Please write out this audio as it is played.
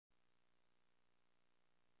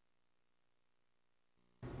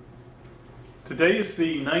Today is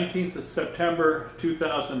the 19th of September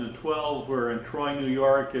 2012. We're in Troy, New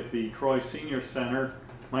York at the Troy Senior Center.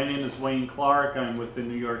 My name is Wayne Clark. I'm with the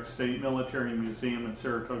New York State Military Museum in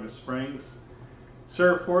Saratoga Springs.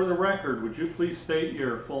 Sir, for the record, would you please state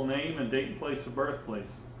your full name and date and place of birth,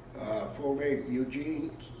 please? Full name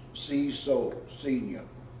Eugene C. Soule, Senior.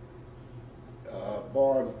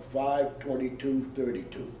 Born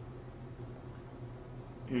 5/22/32.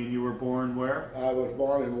 And you were born where? I was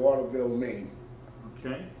born in Waterville, Maine.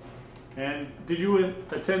 Okay. And did you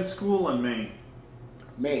attend school in Maine?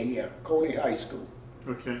 Maine, yeah. Coney High School.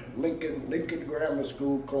 Okay. Lincoln Grammar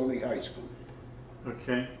School, Coney High School.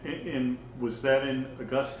 Okay. And was that in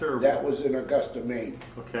Augusta? Or That was in Augusta, Maine.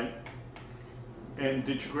 Okay. And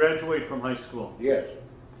did you graduate from high school? Yes.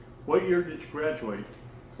 What year did you graduate?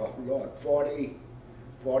 Oh, Lord,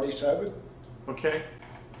 47? Okay.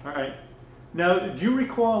 All right. Now, do you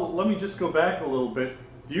recall, let me just go back a little bit,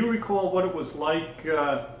 do you recall what it was like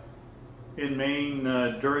in Maine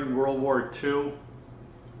during World War II?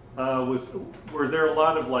 Were there a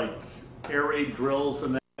lot of like air raid drills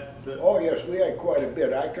and that? Oh yes, we had quite a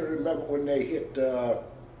bit. I can remember when they hit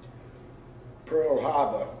Pearl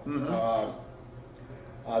Harbor. Mm-hmm.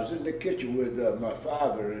 I was in the kitchen with my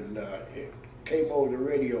father, and it came over the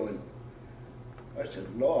radio, and I said,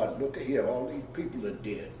 Lord, look at here, all these people are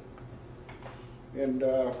dead. And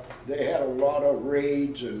they had a lot of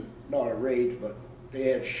raids, and not raids, but they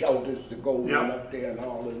had shelters to go in up there and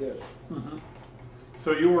all of this. Mm-hmm.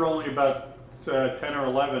 So you were only about 10 or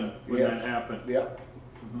 11 when that happened? Yep.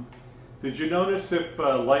 Mm-hmm. Did you notice if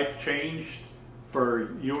life changed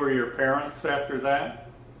for you or your parents after that?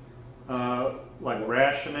 Like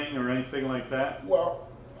rationing or anything like that? Well,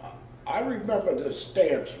 I remember the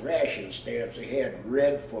stamps, ration stamps. They had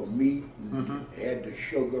red for meat, and had the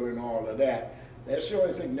sugar and all of that. That's the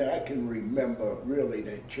only thing that I can remember really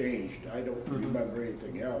that changed. I don't remember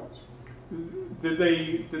anything else. Did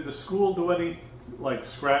the school do any like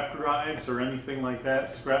scrap drives or anything like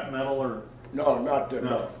that? Scrap metal or? No, not the,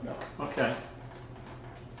 no. Okay.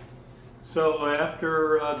 So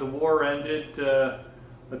after the war ended,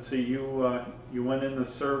 let's see, you went into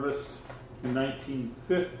service in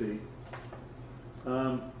 1950.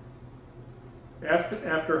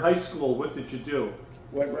 After high school, what did you do?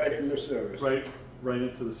 Went right into service. Right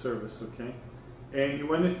into the service, okay. And you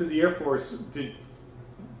went into the Air Force. Did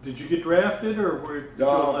you get drafted, or did you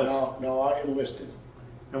enlist? No, I enlisted.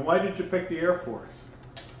 And why did you pick the Air Force?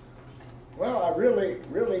 Well, I really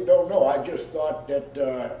don't know. I just thought that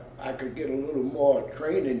I could get a little more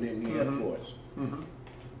training in the Air Force. Mm-hmm.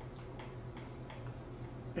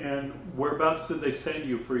 And whereabouts did they send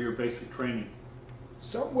you for your basic training?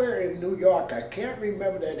 Somewhere in New York. I can't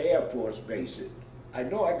remember that Air Force base. I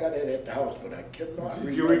know I got it at the house, but I cannot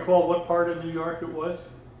remember. Do you recall what part of New York it was?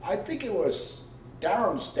 I think it was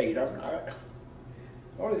downstate.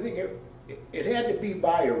 Only thing, it had to be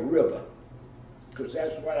by a river, because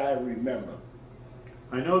that's what I remember.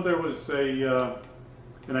 I know there was a,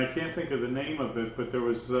 and I can't think of the name of it, but there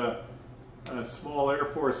was a small Air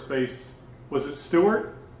Force base. Was it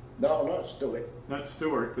Stewart? No, not Stewart. Not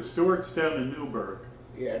Stewart, because Stewart's down in Newburgh.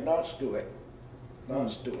 Yeah, not Stewart. Not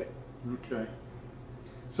Stewart. Okay.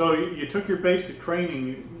 So you took your basic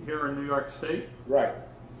training here in New York State? Right.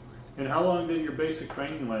 And how long did your basic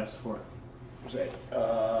training last for? Was that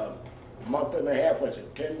a month and a half? Was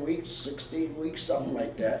it 10 weeks, 16 weeks, something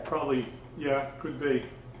like that? Probably, yeah, could be.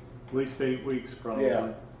 At least 8 weeks, probably.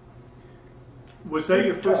 Yeah. Was that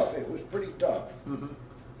your first? Tough. It was pretty tough. Mm-hmm.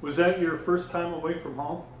 Was that your first time away from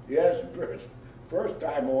home? Yes, first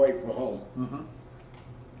time away from home. Mm-hmm.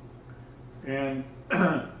 And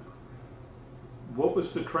what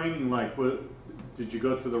was the training like? Did you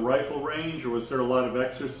go to the rifle range, or was there a lot of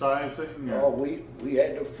exercising? Oh, we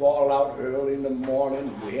had to fall out early in the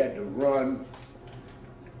morning. We had to run,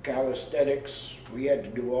 calisthenics. We had to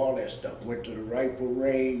do all that stuff. Went to the rifle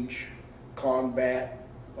range, combat,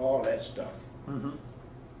 all that stuff. Mm-hmm.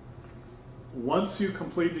 Once you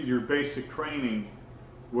completed your basic training,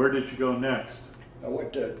 where did you go next? I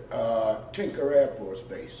went to Tinker Air Force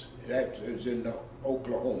Base. That is in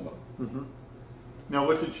Oklahoma. Mm-hmm. Now,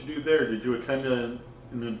 what did you do there? Did you attend an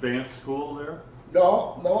advanced school there?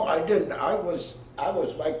 No, I didn't. I was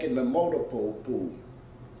like in the motor pool,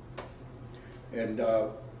 and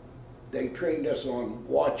they trained us on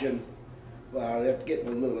watching. Well, that's getting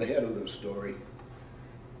a little ahead of the story.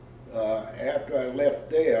 After I left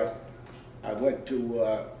there, I went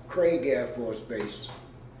to Craig Air Force Base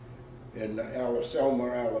in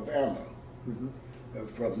Selma, Alabama. Mm-hmm. And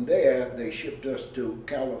from there, they shipped us to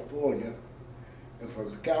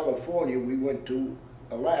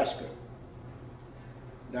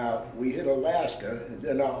Now, we hit Alaska, and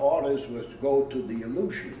then our orders was to go to the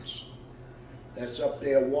Aleutians. That's up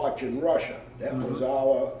there watching Russia. That was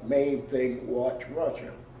our main thing, watch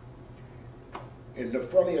Russia. And the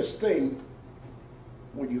funniest thing,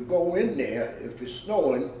 when you go in there, if it's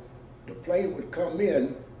snowing, the plane would come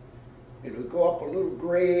in, and would go up a little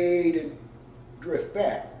grade and drift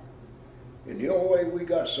back. And the only way we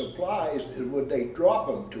got supplies is when they drop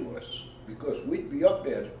them to us, because we'd be up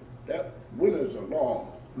there, that winters are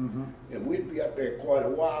long, and we'd be up there quite a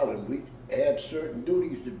while, and we had certain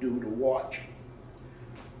duties to do to watch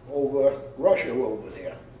over Russia over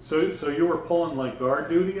there. So you were pulling like guard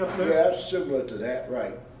duty up there? Yeah, similar to that,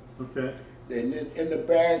 right. Okay. And in the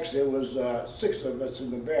barracks, there was 6 of us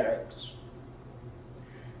in the barracks.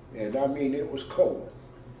 And I mean, it was cold.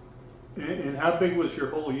 And how big was your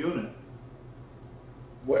whole unit?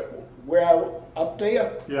 Up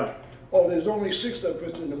there? Yeah. Oh, there's only 6 of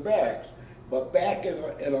us in the barracks. But back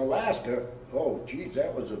in Alaska, oh, geez,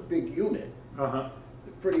 that was a big unit. A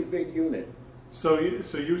pretty big unit. So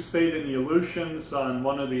you stayed in the Aleutians on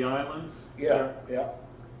one of the islands? Yeah, yeah.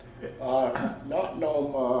 Not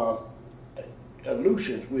no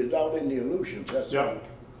Aleutians. We was out in the Aleutians. That's all.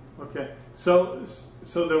 Okay. So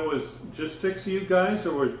there was just 6 of you guys,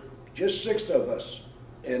 or were just 6 of us,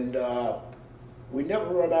 and we never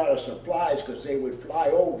run out of supplies because they would fly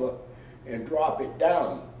over and drop it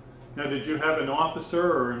down. Now, did you have an officer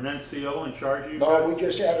or an NCO in charge of you No, guys? we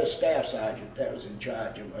just had a staff sergeant that was in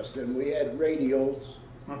charge of us, and we had radios.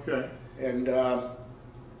 Okay. And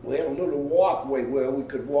we had a little walkway where we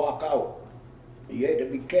could walk out. You had to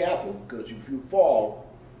be careful because if you fall,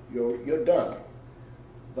 you're done.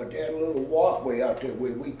 But they had a little walkway out there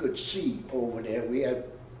where we could see over there. We had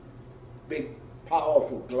big,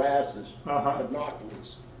 powerful glasses,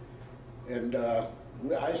 binoculars, and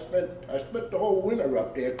I spent the whole winter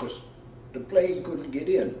up there because the plane couldn't get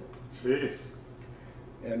in. Jeez.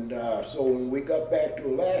 And so when we got back to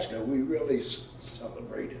Alaska, we really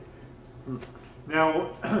celebrated.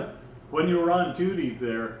 Now, when you were on duty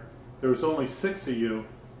there was only 6 of you.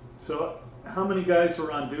 So how many guys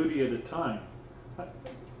were on duty at a time?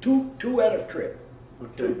 Two at a trip.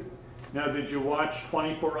 Okay. Now, did you watch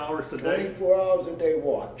 24 hours a day? 24 hours a day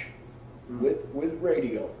watch with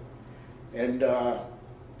radio. And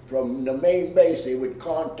from the main base, they would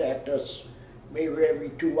contact us maybe every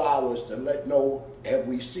 2 hours to let know, have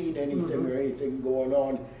we seen anything or anything going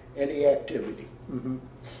on, any activity.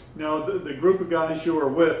 Now, the group of guys you were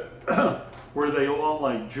with, were they all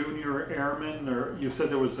like junior airmen, or you said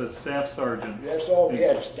there was a staff sergeant? That's all we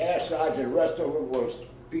had, staff sergeant. The rest of it was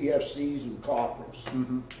PFCs and corporals.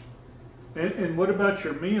 And what about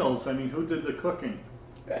your meals? I mean, who did the cooking?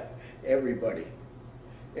 Everybody.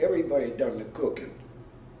 Everybody done the cooking.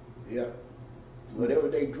 Yeah. Whatever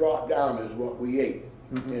they dropped down is what we ate.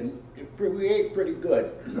 And we ate pretty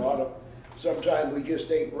good. Sometimes we just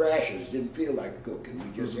ate rations, didn't feel like cooking.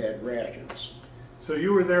 We just had rations. So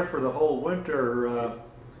you were there for the whole winter.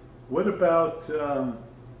 What about, did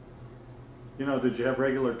you have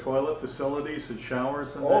regular toilet facilities and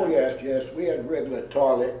showers and Oh, that? yes. We had regular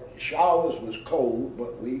toilet. Showers was cold,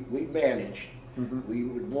 but we managed. We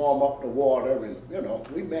would warm up the water and,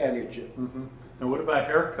 we managed it. And what about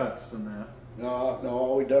haircuts and that? No,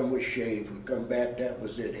 all we done was shave. We come back, that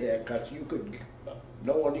was it, haircuts.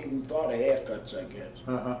 No one even thought of haircuts, I guess.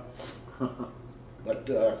 But,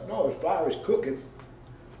 no, as far as cooking,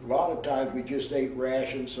 a lot of times we just ate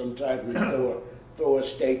rations. Sometimes we throw a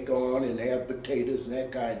steak on and have potatoes and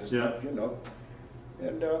that kind of stuff,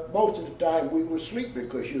 And most of the time we were sleeping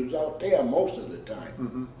because she was out there most of the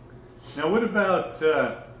time. Now, what about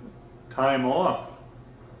time off?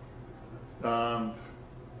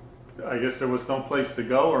 I guess there was no place to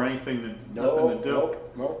go or anything, nothing to do?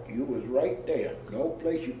 No, you was right there. No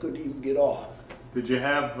place you couldn't even get off. Did you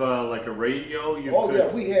have like a radio? Yeah,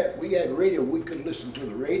 we had radio. We could listen to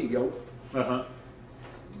the radio.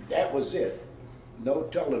 That was it. No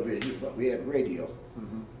television, but we had radio.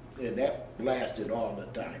 And that blasted all the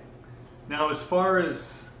time. Now, as far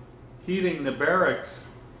as heating the barracks,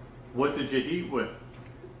 what did you heat with?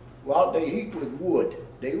 Well, they heat with wood.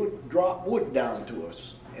 They would drop wood down to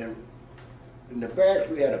us. And in the barracks,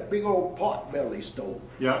 we had a big old pot belly stove.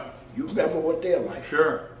 Yeah. You remember what they're like?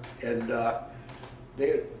 Sure. And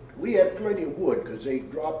we had plenty of wood because they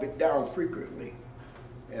drop it down frequently.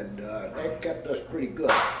 And that kept us pretty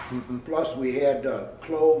good. Plus, we had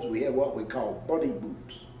clothes. We had what we call bunny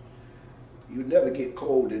boots. You'd never get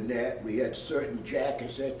cold in that. We had certain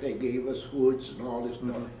jackets that they gave us, hoods and all this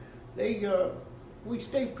stuff. We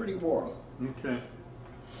stayed pretty warm. Okay.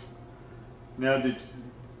 Now,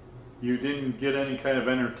 you didn't get any kind of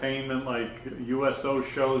entertainment like USO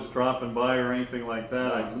shows dropping by or anything like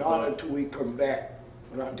that, I suppose? Not until we come back.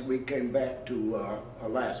 Not until we came back to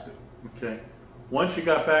Alaska. Okay. Once you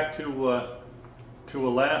got back to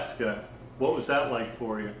Alaska, what was that like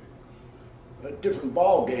for you? A different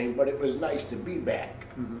ball game, but it was nice to be back.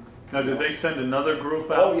 Mm-hmm. Now, did they send another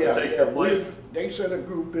group out to take your place? They sent a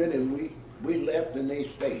group in, and we left, and they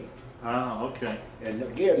stayed. Ah, okay. And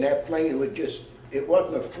again, that plane would it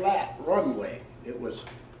wasn't a flat runway. It was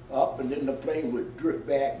up, and then the plane would drift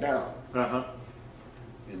back down. Uh-huh.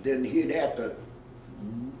 And then he'd have to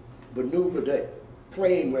maneuver that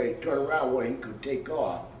plane where he'd turn around where he could take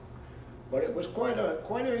off. But it was quite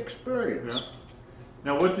an experience. Yeah.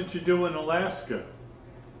 Now, what did you do in Alaska?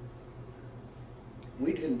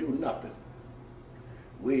 We didn't do nothing.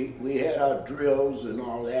 We had our drills and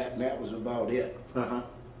all that, and that was about it. Uh-huh.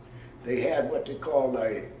 They had what they called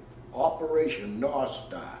a Operation North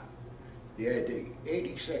Star. They had the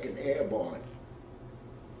 82nd Airborne.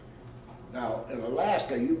 Now, in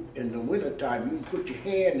Alaska, in the wintertime, you can put your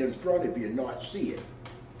hand in front of you and not see it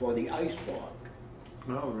for the ice fog.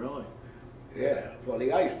 Oh, really? Yeah, for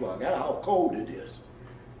the ice fog. That's how cold it is.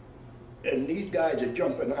 And these guys are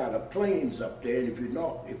jumping out of planes up there, and if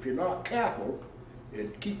you're not careful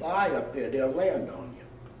and keep an eye up there, they'll land on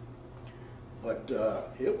you. But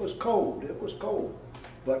it was cold. It was cold.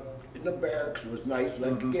 But in the barracks it was nice.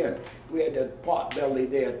 Like again, we had that pot belly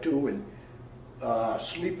there too, and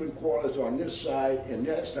sleeping quarters on this side and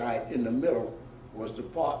that side. In the middle was the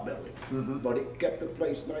pot belly. But it kept the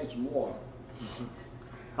place nice and warm.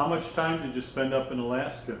 How much time did you spend up in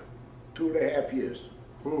Alaska? 2.5 years.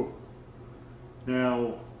 Ooh.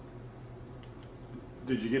 Now,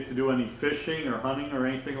 did you get to do any fishing or hunting or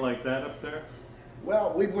anything like that up there?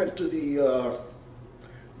 Well, we went to the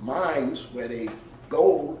mines where they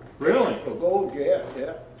gold. Really? For gold,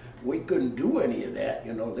 yeah. We couldn't do any of that.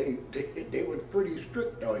 You know, they were pretty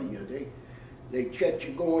strict on you. They checked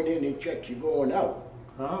you going in and checked you going out.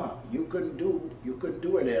 Ah. You couldn't do any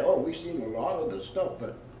of that. Oh, we seen a lot of the stuff,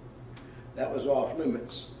 but that was off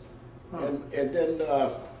limits. Huh. And then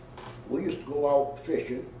we used to go out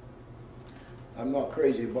fishing. I'm not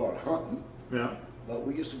crazy about hunting. Yeah. But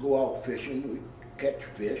we used to go out fishing. We'd catch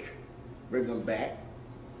fish, bring them back.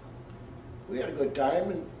 We had a good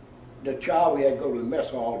time, and the chow we had to go to the mess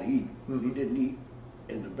hall to eat. We didn't eat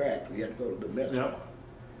in the back. We had to go to the mess hall.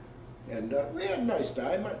 And we had a nice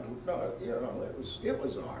time. It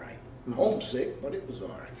was all right. Homesick, but it was all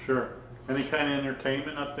right. Sure. Any kind of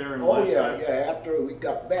entertainment up there in Oh Alaska? yeah. After we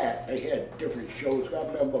got back, they had different shows. I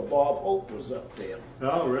remember Bob Hope was up there.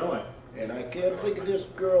 Oh, really? And I can't think of this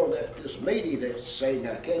lady that sang.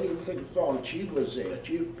 I can't even think of the song. She was there.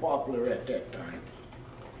 She was popular at that time.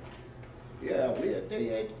 Yeah, they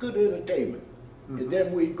had good entertainment. And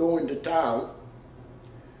then we'd go into town,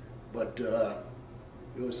 but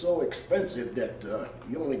it was so expensive that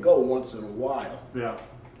you only go once in a while. Yeah.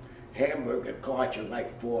 Hamburger cost you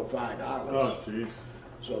like $4 or $5. Oh, jeez.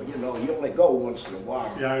 So, you know, you only go once in a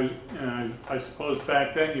while. Yeah, I suppose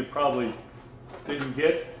back then you probably didn't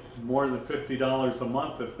get more than $50 a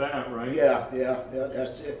month, if that, right? Yeah,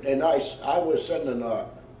 that's it. And I was sending a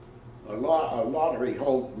lottery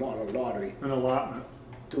home, not a lottery, An allotment.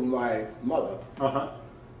 to my mother. Uh-huh.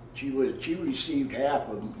 She received half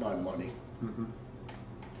of my money.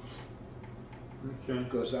 Okay.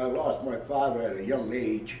 Because I lost my father at a young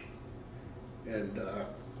age. And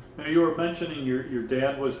Now, you were mentioning your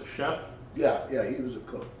dad was a chef? yeah, he was a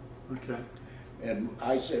cook. Okay. And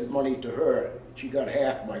I sent money to her. She got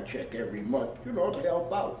half my check every month, you know, to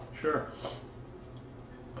help out. Sure.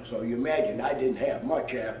 So you imagine I didn't have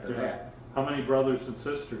much after Yeah. that. How many brothers and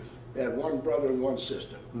sisters? I had one brother and one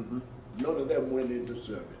sister. None of them went into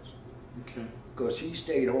service. Okay. Because he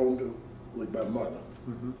stayed home with my mother.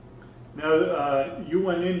 Now, you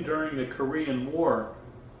went in during the Korean War.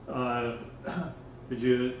 Did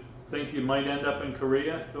you think you might end up in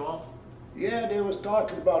Korea at all? Yeah, they was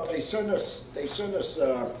talking about, they sent us to,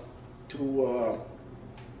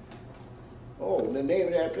 the name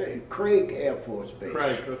of that place, Craig Air Force Base.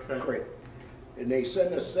 Craig, okay. Craig. And they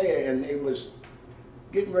sent us there, and they was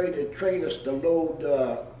getting ready to train us to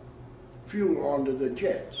load fuel onto the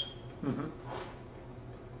jets.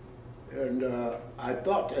 And I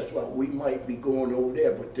thought that's what we might be going over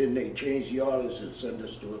there, but then they changed the orders and sent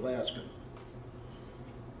us to Alaska.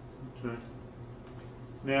 Okay.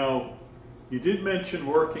 Now, you did mention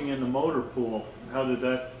working in the motor pool. How did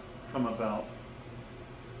that come about?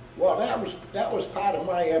 Well, that was part of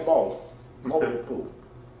my MO, motor pool.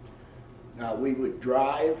 Now we would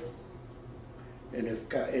drive, And if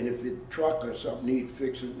the truck or something needs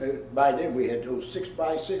fixing, by then we had those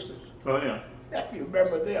 6x6s. Oh yeah. You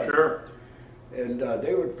remember them? Sure. And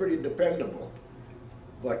they were pretty dependable.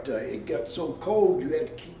 But it got so cold you had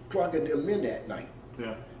to keep plugging them in at night.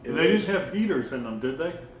 Yeah. And they didn't have heaters in them, did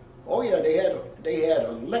they? Oh yeah, they had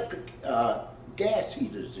electric gas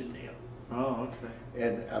heaters in there. Oh, okay.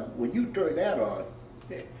 And when you turn that on,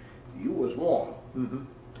 you was warm. Mm-hmm.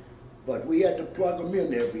 But we had to plug them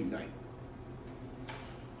in every night.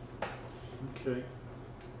 Okay.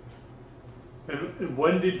 And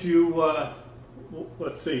when did you,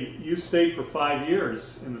 let's see, you stayed for 5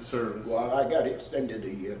 years in the service. Well, I got extended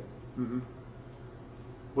a year. Mm-hmm.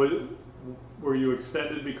 Were you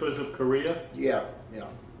extended because of Korea? Yeah.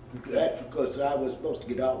 Okay. That's because I was supposed to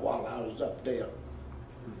get out while I was up there.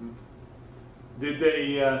 Mm-hmm. Did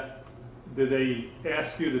they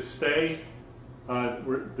ask you to stay?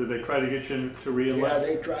 Did they try to get you to re-enlist? Yeah,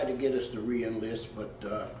 they tried to get us to re-enlist, but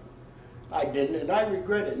I didn't, and I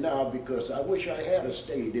regret it now because I wish I had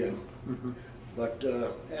stayed in. Mm-hmm. But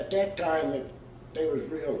at that time, there was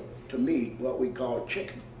real, to me, what we call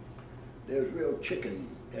chicken. There was real chicken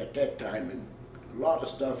at that time, and a lot of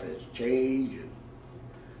stuff has changed,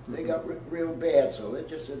 and they got real bad, so it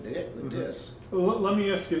just said, heck with this. Well, let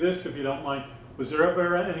me ask you this, if you don't mind. Was there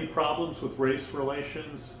ever any problems with race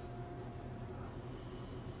relations?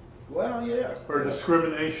 Well, yeah. Or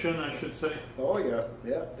discrimination, I should say? Oh, yeah,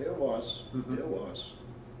 there was. Mm-hmm. There was.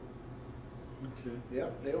 Okay. Yeah,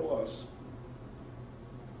 there was.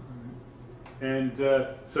 And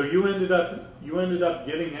so you ended up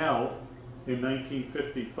getting out in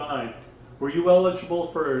 1955. Were you eligible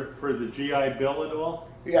for the GI Bill at all?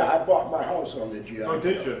 Yeah, I bought my house on the GI. Oh,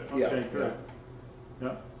 did you? Yeah, Okay, good.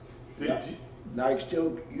 Yeah. Yeah. And I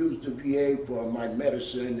still use the VA for my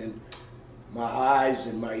medicine and my eyes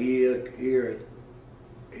and my hearing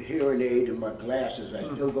aid and my glasses. I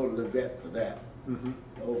still go to the vet for that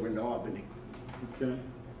over in Albany. Okay.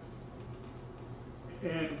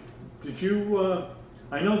 And did you,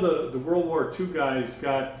 I know the World War II guys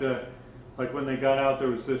got, like when they got out, there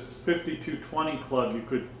was this 5220 club. You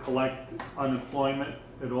could collect unemployment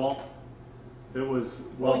at all. It was,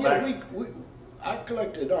 well, yeah, I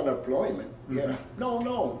collected unemployment. Yeah. No,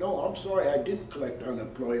 I'm sorry, I didn't collect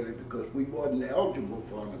unemployment because we wasn't eligible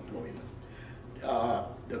for unemployment.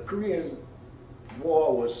 The Korean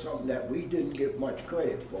War was something that we didn't get much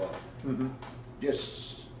credit for.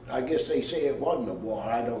 Just, I guess they say it wasn't a war,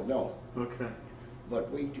 I don't know. Okay. But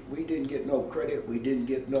we didn't get no credit, we didn't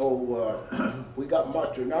get no, we got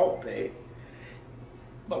mustered out pay.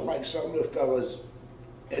 But like some of the fellas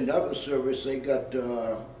in the other service, they got,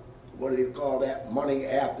 what do you call that, money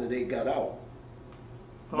after they got out.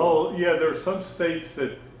 Oh, yeah, there are some states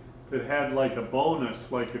that had like a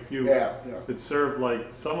bonus, like if you had served, like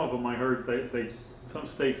some of them I heard some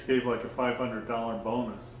states gave like a $500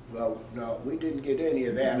 bonus. Well, no, we didn't get any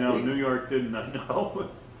of that. No, New York didn't, I know.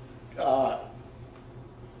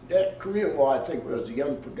 That Korean War, I think, was the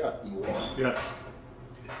unforgotten war. Yes.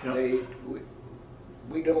 Yep.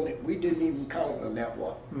 We didn't even count on that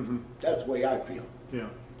war. That's the way I feel. Yeah.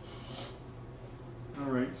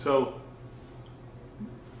 All right. So,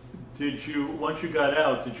 once you got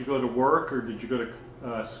out, did you go to work or did you go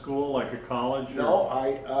to school, like a college? No,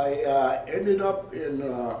 I ended up in,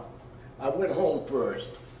 I went home first.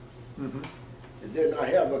 And then I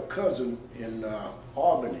have a cousin in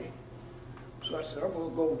Albany. So I said, I'm going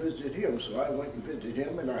to go visit him. So I went and visited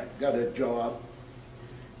him and I got a job.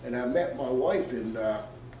 And I met my wife in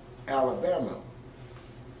Alabama.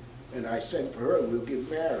 And I sent for her, we'll get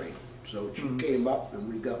married. So she came up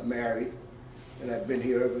and we got married. And I've been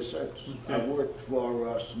here ever since. I worked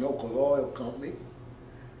for Soule Oil Company.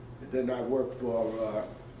 And then I worked for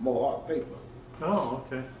Mohawk Paper. Oh,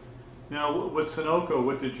 okay. Now, with Sunoco,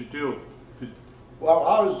 what did you do? Well,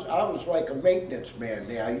 I was like a maintenance man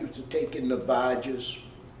there. I used to take in the barges.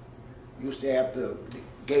 Used to have to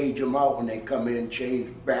gauge them out when they come in,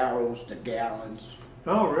 change barrels to gallons.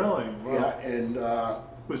 Oh, really? Wow. Yeah, and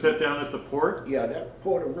was that down at the port? Yeah, that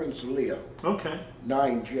Port of Rensselaer. Okay.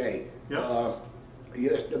 9J. Yeah. You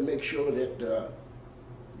have to make sure that the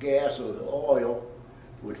gas or the oil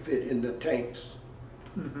would fit in the tanks.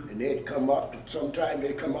 And they'd come up, sometimes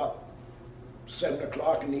they'd come up 7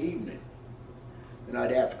 o'clock in the evening. And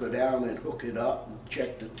I'd have to go down and hook it up and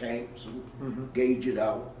check the tanks and gauge it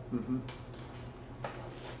out.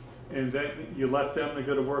 And then you left them to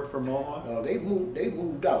go to work for Mohawk? They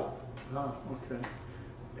moved out. Oh, okay.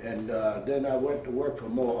 And then I went to work for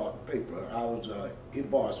Mohawk Paper. I was a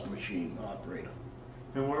EBOS machine operator.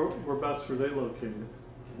 And whereabouts were they located?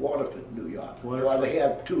 Waterville, New York. Waterville. Well, they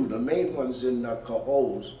have two. The main one's in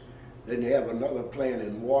Cohoes, Then they have another plant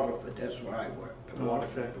in Waterville. That's where I work, the Oh,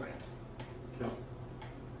 Waterville okay. plant. Okay.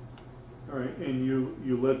 All right, and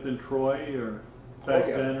you lived in Troy or back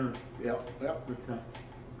yeah. then, or? Yep, yep. Okay.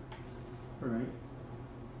 All right.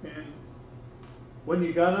 And when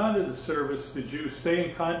you got out of the service, did you stay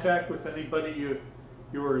in contact with anybody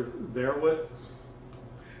you were there with?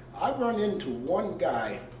 I run into one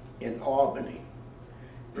guy in Albany.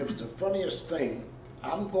 It was the funniest thing.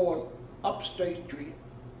 I'm going up State Street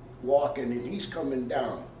walking and he's coming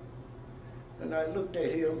down. And I looked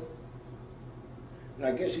at him, and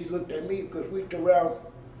I guess he looked at me because we turned around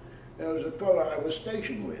and there was a fellow I was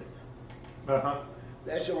stationed with. Uh-huh.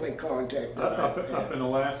 That's the only contact that I had. Up in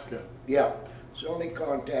Alaska. Yeah, it's the only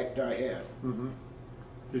contact I had. Mm-hmm.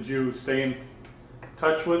 Did you stay in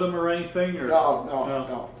touch with him or anything? Or?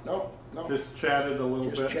 No. Just chatted a little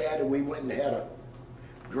Just bit? chatted. We went and had a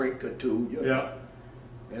drink or two, you know,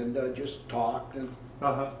 Yeah. and just talked. And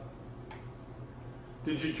Uh-huh.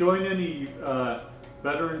 Did you join any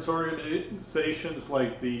veterans organizations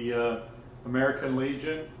like the American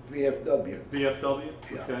Legion? VFW. VFW?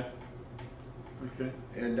 Yeah. Okay. Okay.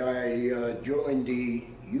 And I joined the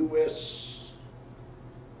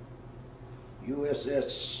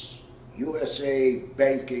USA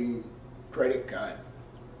banking credit card.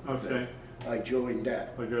 Okay. I joined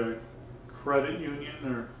that. Like a credit union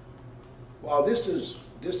or? Well, this is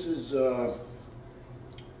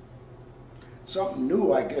something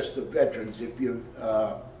new, I guess, to veterans. If you're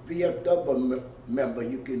VFW member,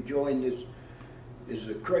 you can join this. Is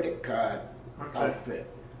a credit card Okay. outfit,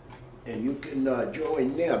 and you can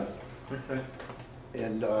join them. Okay.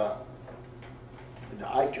 And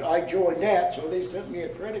I joined that, so they sent me a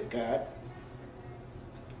credit card.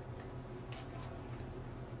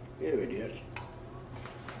 Here it is.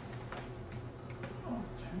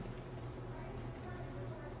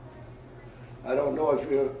 I don't know if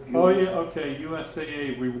you. Oh yeah. Okay.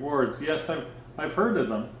 USAA rewards. Yes, I've heard of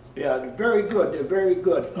them. Yeah, they're very good. They're very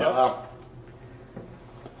good. Yep.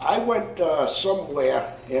 I went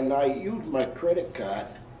somewhere and I used my credit card,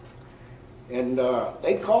 and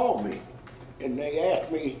they called me and they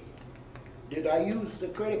asked me, did I use the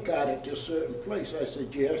credit card at this certain place? I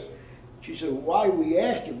said, yes. She said, why we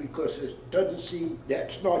asked you? Because it doesn't seem,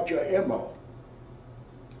 that's not your MO.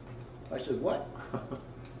 I said, what?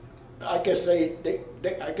 I guess they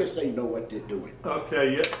know what they're doing.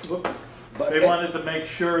 Okay. Yeah. Whoops. But They wanted to make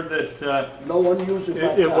sure that no one using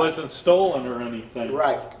my it card. wasn't stolen or anything.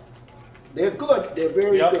 Right. They're good. They're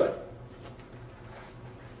very Yep. good.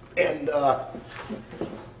 And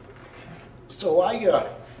so I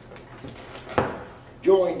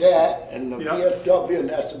joined that and the Yep. VFW, and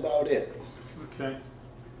that's about it. Okay.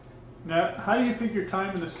 Now, how do you think your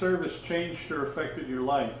time in the service changed or affected your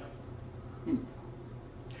life?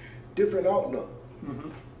 Different outlook. Mm-hmm.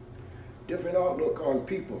 Different outlook on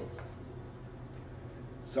people.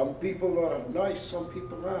 Some people are nice, some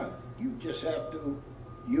people aren't. You just have to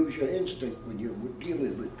use your instinct when you're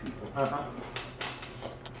dealing with people. Uh-huh.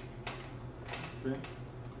 Okay.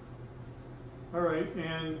 All right,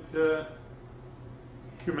 and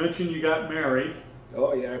you mentioned you got married.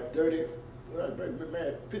 Oh yeah, I've been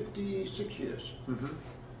married 56 years.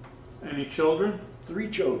 Mm-hmm. Any children? 3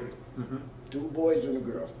 children, Mm-hmm. 2 boys and a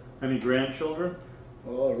girl. Any grandchildren?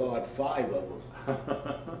 Oh Lord, 5 of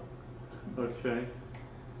them. Okay.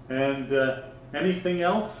 And anything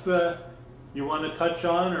else you want to touch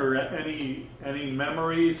on, or any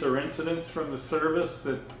memories or incidents from the service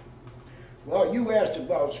that? Well, you asked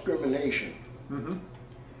about discrimination. Mm-hmm.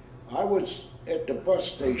 I was at the bus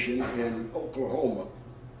station in Oklahoma.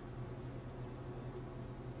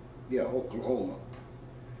 Yeah, Oklahoma.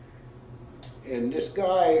 And this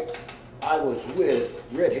guy I was with,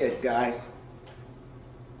 redhead guy,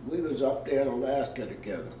 we was up there in Alaska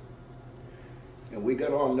together. And we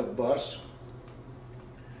got on the bus.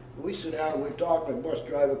 And we sit down and we're talking. The bus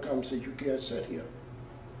driver comes and said, you can't sit here.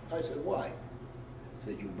 I said, why?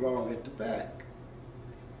 He said, you belong at the back.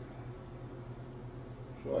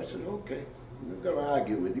 So I said, okay, I'm not going to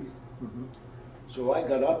argue with him. Mm-hmm. So I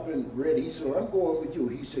got up and Red, he said, I'm going with you.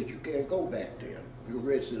 He said, you can't go back there. And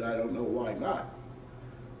Red said, I don't know why not.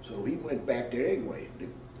 So he went back there anyway. The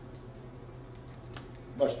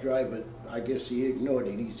bus driver, I guess he ignored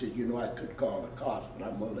it. He said, you know, I could call the cops, but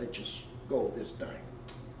I'm going to let you go this time.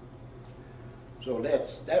 So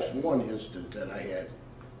that's one instance that I had.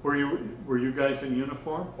 Were you guys in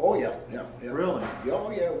uniform? Oh, yeah. Really?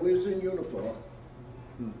 Oh, yeah, we was in uniform.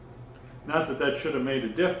 Not that that should have made a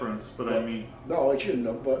difference, but I mean. No, it shouldn't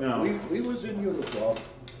have, but No. we was in uniform.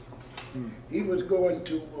 He was going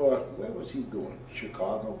to, where was he going?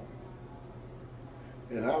 Chicago?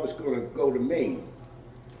 And I was going to go to Maine.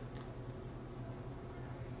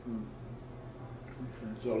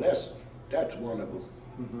 Okay. So that's one of them.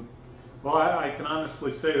 Mm-hmm. Well, I can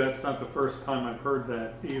honestly say that's not the first time I've heard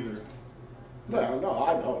that either. Well, no,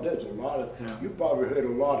 I know there's a lot of, Yeah. you probably heard a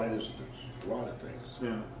lot of instances, a lot of things.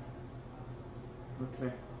 Yeah.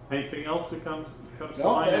 Okay. Anything else that comes to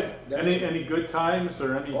No, mind? that's Any good times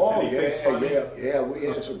or anything funny? yeah, we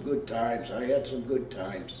had some good times. I had some good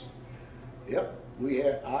times. Yep,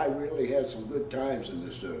 I really had some good times in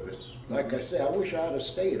the service. Like I said, I wish I'd have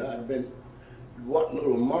stayed. I'd have been, what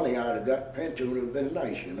little money I'd have got, pension would have been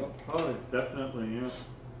nice, you know? Oh, definitely, yeah.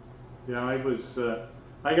 Yeah,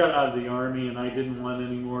 I got out of the Army and I didn't want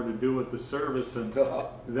any more to do with the service, and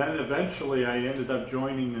then eventually I ended up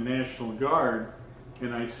joining the National Guard,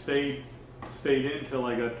 and I stayed in till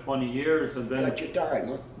I got 20 years, and then Got your time,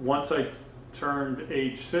 huh? once I turned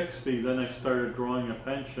age 60, then I started drawing a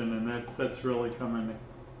pension, and that's really come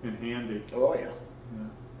in handy. Oh, yeah. Yeah.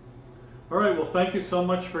 All right, well, thank you so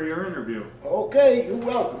much for your interview. Okay, you're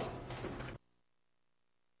welcome.